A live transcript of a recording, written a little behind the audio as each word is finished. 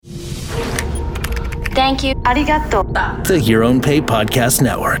Thank you. Arigato. The Your Own Pay Podcast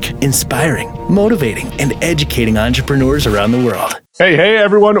Network, inspiring, motivating, and educating entrepreneurs around the world. Hey,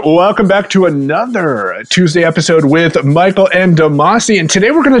 everyone. Welcome back to another Tuesday episode with Michael and Demasi. And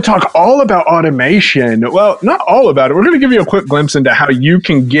today we're going to talk all about automation. Well, not all about it. We're going to give you a quick glimpse into how you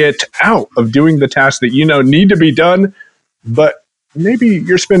can get out of doing the tasks that you know need to be done, but maybe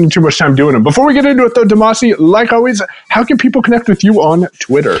you're spending too much time doing them. Before we get into it, though, Demasi, like always, how can people connect with you on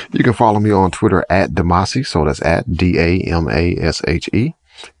Twitter? You can follow me on Twitter at Demasi. So that's at DAMASHE.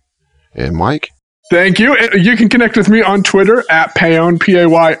 And Mike? Thank you. You can connect with me on Twitter at Payon,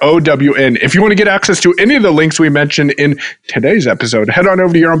 P-A-Y-O-W-N. If you want to get access to any of the links we mentioned in today's episode, head on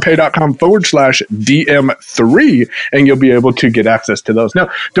over to yourownpay.com/DM3, and you'll be able to get access to those. Now,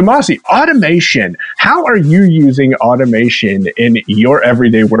 Demasi, automation. How are you using automation in your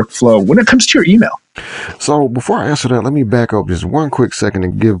everyday workflow when it comes to your email? So before I answer that, let me back up just one quick second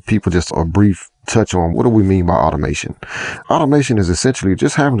and give people just a brief touch on what do we mean by automation. Automation is essentially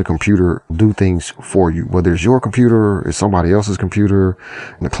just having the computer do things for you, whether it's your computer, it's somebody else's computer,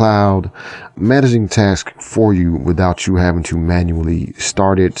 in the cloud, managing tasks for you without you having to manually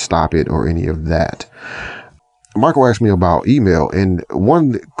start it, stop it, or any of that. Michael asked me about email, and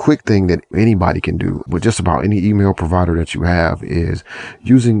one quick thing that anybody can do with just about any email provider that you have is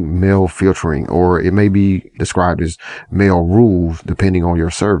using mail filtering, or it may be described as mail rules depending on your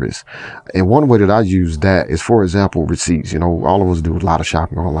service. And one way that I use that is, for example, receipts. You know, all of us do a lot of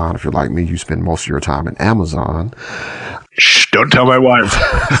shopping online. If you're like me, you spend most of your time in Amazon. Shh, don't tell my wife.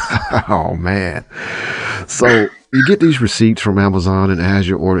 Oh, man. So you get these receipts from Amazon and it has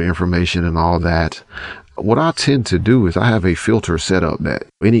your order information and all that. What I tend to do is I have a filter set up that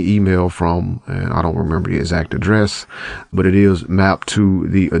any email from, and I don't remember the exact address, but it is mapped to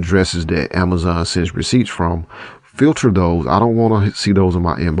the addresses that Amazon sends receipts from. Filter those. I don't want to see those in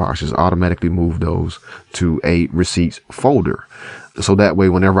my inbox. Just automatically move those to a receipts folder. So that way,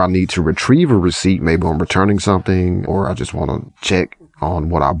 whenever I need to retrieve a receipt, maybe I'm returning something, or I just want to check on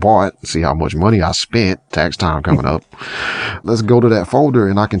what I bought, see how much money I spent, tax time coming up. Let's go to that folder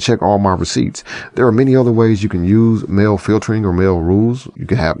and I can check all my receipts. There are many other ways you can use mail filtering or mail rules. You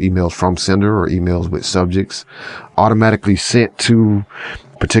can have emails from sender or emails with subjects automatically sent to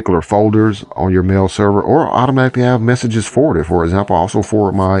particular folders on your mail server, or automatically have messages forwarded. For example, I also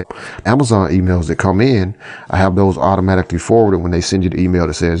forward my Amazon emails that come in. I have those automatically forwarded when they send you the email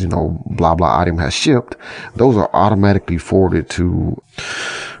that says, you know, blah, blah item has shipped. Those are automatically forwarded to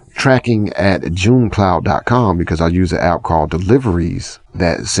tracking@junecloud.com because I use an app called Deliveries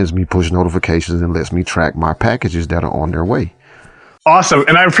that sends me push notifications and lets me track my packages that are on their way. Awesome.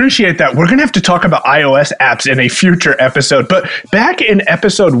 And I appreciate that. We're going to have to talk about iOS apps in a future episode. But back in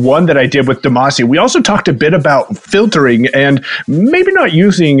episode 1 that I did with Demasi, we also talked a bit about filtering and maybe not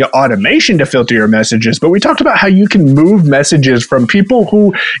using automation to filter your messages, but we talked about how you can move messages from people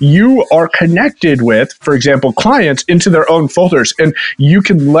who you are connected with, for example, clients, into their own folders. And you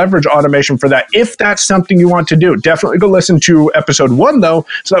can leverage automation for that if that's something you want to do. Definitely go listen to episode 1, though,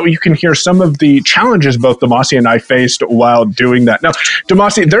 so that you can hear some of the challenges both Demasi and I faced while doing that. Now,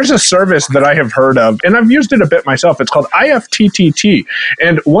 Demasi, there's a service that I have heard of, and I've used it a bit myself. It's called IFTTT.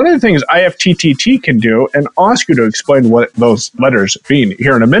 And one of the things IFTTT can do, and I'll ask you to explain what those letters mean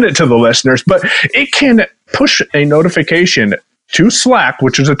here in a minute to the listeners, but it can push a notification to Slack,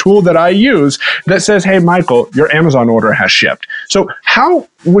 which is a tool that I use, that says, hey, Michael, your Amazon order has shipped. So how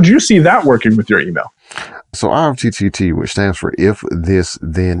would you see that working with your email? So IFTTT, which stands for if this,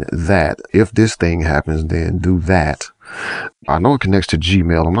 then that. If this thing happens, then do that. I know it connects to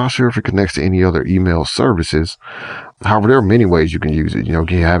Gmail. I'm not sure if it connects to any other email services. However, there are many ways you can use it. You know, you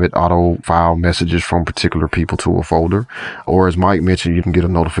can have it auto file messages from particular people to a folder. Or as Mike mentioned, you can get a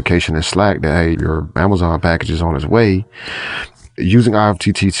notification in Slack that, hey, your Amazon package is on its way. Using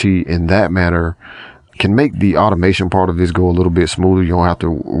IFTTT in that manner can make the automation part of this go a little bit smoother. You don't have to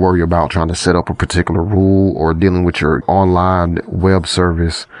worry about trying to set up a particular rule or dealing with your online web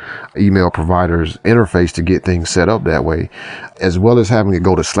service email provider's interface to get things set up that way. As well as having it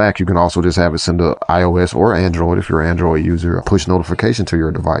go to Slack, you can also just have it send to iOS or Android, if you're an Android user, a push notification to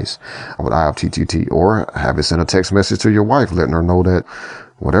your device with IFTTT, or have it send a text message to your wife letting her know that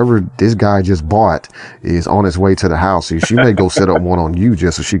whatever this guy just bought is on its way to the house. So she may go set up one on you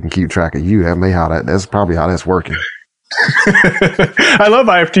just so she can keep track of you. That's probably how that's working. I love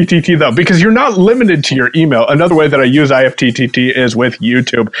IFTTT though, because you're not limited to your email. Another way that I use IFTTT is with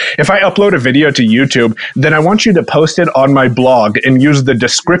YouTube. If I upload a video to YouTube, then I want you to post it on my blog and use the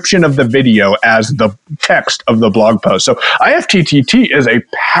description of the video as the text of the blog post. So IFTTT is a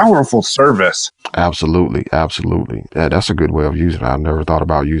powerful service. Absolutely. Absolutely. That's a good way of using it. I never thought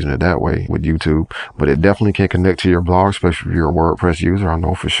about using it that way with YouTube, but it definitely can connect to your blog, especially if you're a WordPress user. I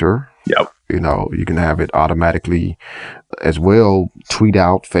know for sure. Yep. You know, you can have it automatically as well, tweet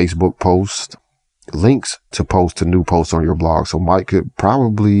out Facebook posts, links to post to new posts on your blog. So Mike could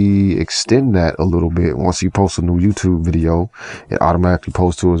probably extend that a little bit. Once he posts a new YouTube video, it automatically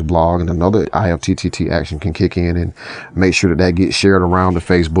posts to his blog, and another IFTTT action can kick in and make sure that that gets shared around to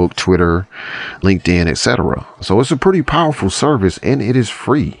Facebook, Twitter, LinkedIn, etc. So it's a pretty powerful service, and it is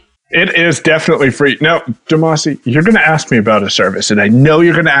free. It is definitely free. Now, Demasi, you're going to ask me about a service, and I know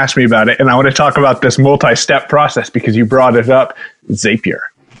you're going to ask me about it, and I want to talk about this multi-step process because you brought it up, Zapier.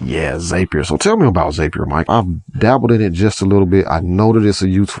 Yeah, Zapier. So tell me about Zapier, Mike. I've dabbled in it just a little bit. I know that it's a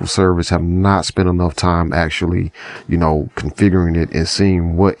useful service, have not spent enough time actually, configuring it and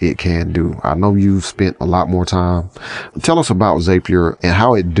seeing what it can do. I know you've spent a lot more time. Tell us about Zapier and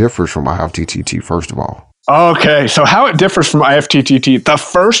how it differs from IFTTT, first of all. Okay, so how it differs from IFTTT, the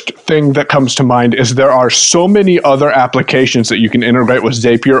first thing that comes to mind is there are so many other applications that you can integrate with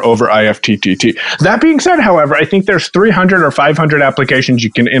Zapier over IFTTT. That being said, however, I think there's 300 or 500 applications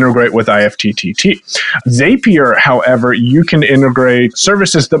you can integrate with IFTTT. Zapier, however, you can integrate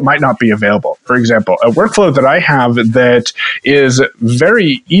services that might not be available. For example, a workflow that I have that is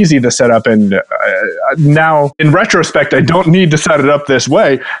very easy to set up, and now, in retrospect, I don't need to set it up this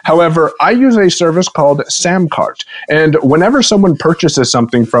way. However, I use a service called Samcart. And whenever someone purchases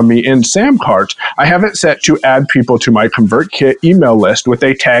something from me in Samcart, I have it set to add people to my ConvertKit email list with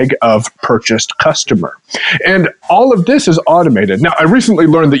a tag of purchased customer. And all of this is automated. Now, I recently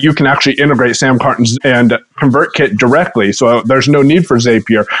learned that you can actually integrate Samcart and ConvertKit directly, so there's no need for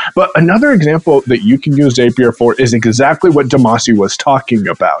Zapier. But another example that you can use Zapier for is exactly what Demasi was talking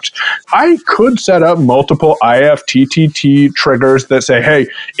about. I could set up multiple IFTTT triggers that say, hey,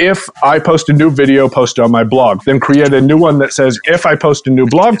 if I post a new video, post it on my blog. Then create a new one that says, if I post a new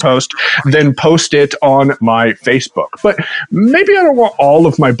blog post, then post it on my Facebook. But maybe I don't want all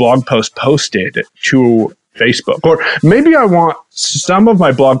of my blog posts posted to Facebook. Or maybe I want some of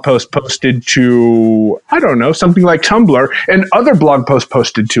my blog posts posted to, I don't know, something like Tumblr, and other blog posts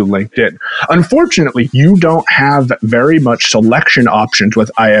posted to LinkedIn. Unfortunately, you don't have very much selection options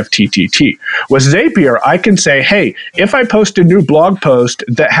with IFTTT. With Zapier, I can say, hey, if I post a new blog post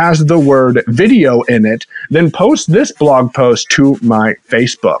that has the word video in it, then post this blog post to my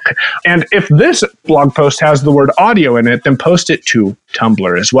Facebook. And if this blog post has the word audio in it, then post it to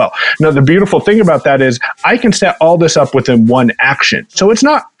Tumblr as well. Now, the beautiful thing about that is I can set all this up within one action. So it's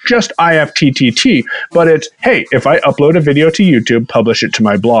not just IFTTT, but it's, hey, if I upload a video to YouTube, publish it to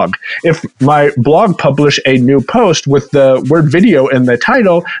my blog. If my blog publish a new post with the word video in the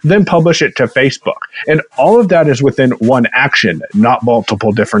title, then publish it to Facebook. And all of that is within one action, not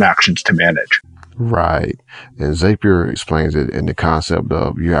multiple different actions to manage. Right. And Zapier explains it in the concept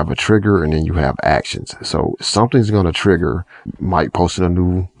of you have a trigger and then you have actions. So something's going to trigger. Mike posting a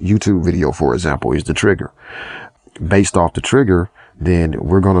new YouTube video, for example, is the trigger. Based off the trigger, then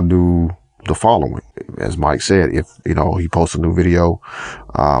we're going to do the following. As Mike said, if, he posts a new video,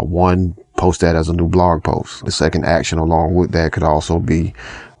 one, post that as a new blog post. The second action along with that could also be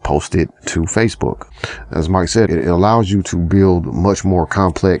posted to Facebook. As Mike said, it allows you to build much more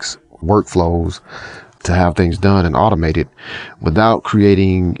complex workflows to have things done and automated without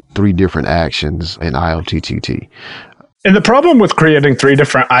creating 3 different actions in IFTTT. And the problem with creating 3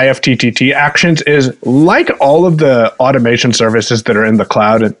 different IFTTT actions is, like all of the automation services that are in the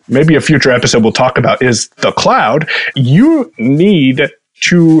cloud, and maybe a future episode we'll talk about is the cloud, you need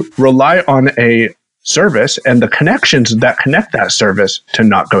to rely on a service and the connections that connect that service to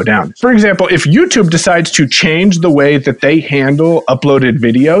not go down. For example, if YouTube decides to change the way that they handle uploaded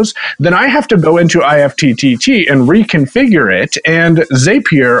videos, then I have to go into IFTTT and reconfigure it, and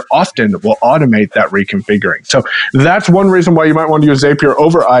Zapier often will automate that reconfiguring. So that's one reason why you might want to use Zapier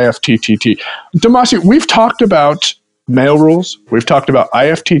over IFTTT. Demasi, we've talked about mail rules, we've talked about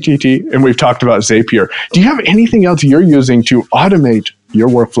IFTTT, and we've talked about Zapier. Do you have anything else you're using to automate your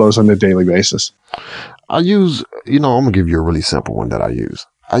workflows on a daily basis? I use, I'm going to give you a really simple one that I use.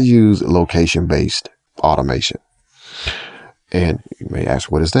 I use location-based automation. And you may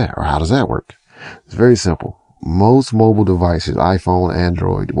ask, what is that? Or how does that work? It's very simple. most mobile devices, iPhone,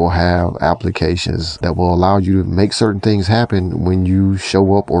 Android, will have applications that will allow you to make certain things happen when you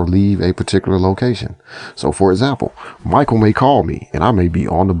show up or leave a particular location. So for example, Michael may call me and I may be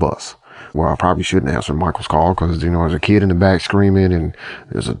on the bus. Well, I probably shouldn't answer Michael's call because, there's a kid in the back screaming and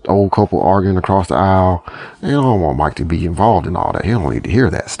there's an old couple arguing across the aisle. And I don't want Mike to be involved in all that. He don't need to hear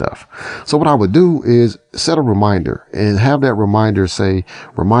that stuff. So what I would do is set a reminder and have that reminder say,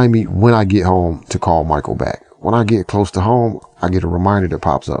 remind me when I get home to call Michael back. When I get close to home, I get a reminder that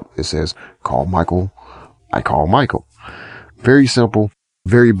pops up. It says, call Michael. I call Michael. Very simple,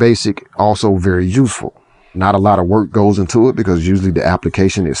 very basic, also very useful. Not a lot of work goes into it because usually the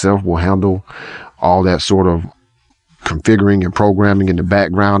application itself will handle all that sort of configuring and programming in the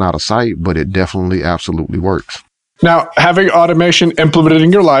background out of sight, but it definitely absolutely works. Now, having automation implemented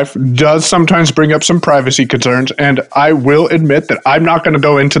in your life does sometimes bring up some privacy concerns, and I will admit that I'm not going to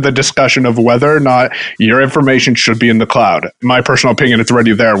go into the discussion of whether or not your information should be in the cloud. My personal opinion, it's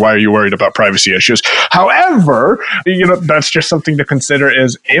already there. Why are you worried about privacy issues? However, that's just something to consider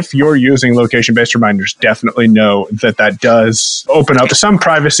is if you're using location-based reminders, definitely know that that does open up some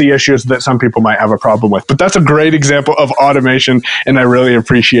privacy issues that some people might have a problem with. But that's a great example of automation, and I really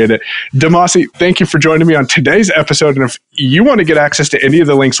appreciate it. Demasi, thank you for joining me on today's episode. And if you want to get access to any of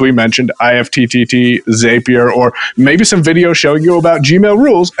the links we mentioned, IFTTT, Zapier, or maybe some video showing you about Gmail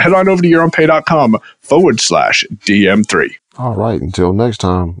rules, head on over to yourownpay.com/DM3. All right. Until next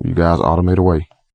time, you guys automate away.